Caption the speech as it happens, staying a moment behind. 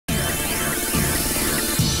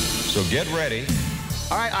So get ready.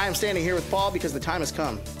 All right, I am standing here with Paul because the time has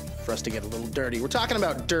come for us to get a little dirty. We're talking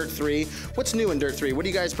about Dirt 3. What's new in Dirt 3? What are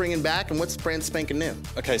you guys bringing back, and what's brand spanking new?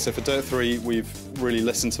 Okay, so for Dirt 3, we've really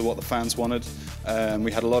listened to what the fans wanted.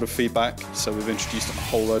 We had a lot of feedback, so we've introduced a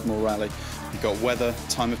whole load more rally. We've got weather,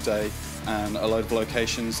 time of day, and a load of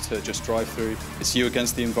locations to just drive through. It's you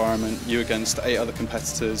against the environment, you against 8 other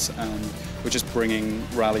competitors, and we're just bringing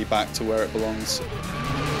rally back to where it belongs.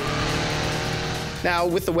 Now,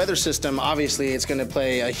 with the weather system, obviously it's going to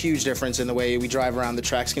play a huge difference in the way we drive around the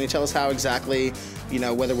tracks. Can you tell us how exactly,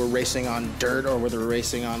 whether we're racing on dirt or whether we're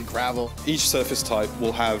racing on gravel? Each surface type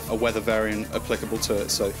will have a weather variant applicable to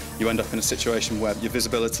it, so you end up in a situation where your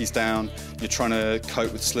visibility's down, you're trying to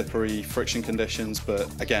cope with slippery friction conditions, but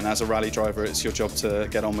again, as a rally driver, it's your job to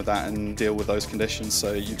get on with that and deal with those conditions,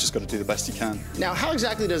 so you've just got to do the best you can. Now, how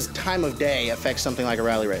exactly does time of day affect something like a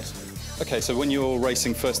rally race? Okay, so when you're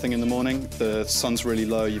racing first thing in the morning, the sun's really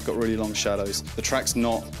low, you've got really long shadows. The track's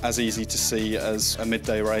not as easy to see as a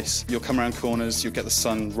midday race. You'll come around corners, you'll get the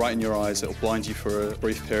sun right in your eyes, it'll blind you for a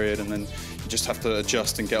brief period, and then you just have to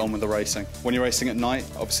adjust and get on with the racing. When you're racing at night,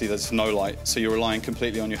 obviously there's no light, so you're relying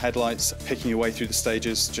completely on your headlights, picking your way through the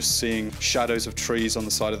stages, just seeing shadows of trees on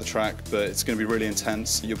the side of the track, but it's going to be really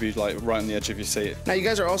intense. You'll be like right on the edge of your seat. Now, you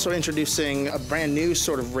guys are also introducing a brand new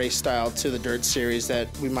sort of race style to the Dirt series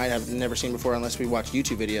that we might have never seen before unless we watch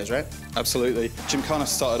YouTube videos, right? Absolutely. Gymkhana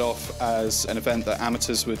started off as an event that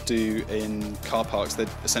amateurs would do in car parks. They'd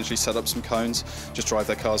essentially set up some cones, just drive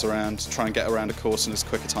their cars around, try and get around a course in as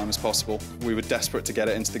quick a time as possible. We were desperate to get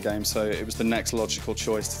it into the game, so it was the next logical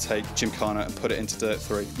choice to take Gymkhana and put it into Dirt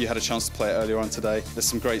 3. You had a chance to play it earlier on today. There's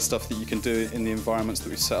some great stuff that you can do in the environments that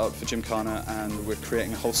we've set up for Gymkhana, and we're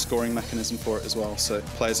creating a whole scoring mechanism for it as well. So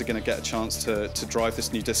players are going to get a chance to drive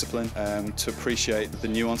this new discipline, to appreciate the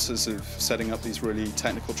nuances of setting up these really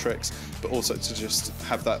technical tricks, but also to just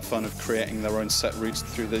have that fun of creating their own set routes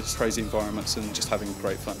through these crazy environments and just having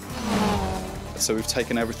great fun. So we've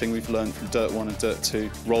taken everything we've learned from Dirt 1 and Dirt 2,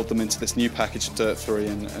 rolled them into this new package of Dirt 3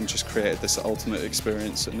 and just created this ultimate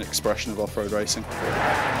experience and expression of off-road racing.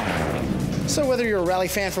 So whether you're a rally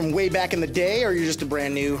fan from way back in the day or you're just a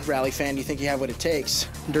brand new rally fan, you think you have what it takes,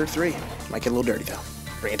 Dirt 3 might get a little dirty though.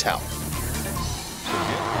 Bring a towel. So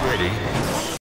get ready.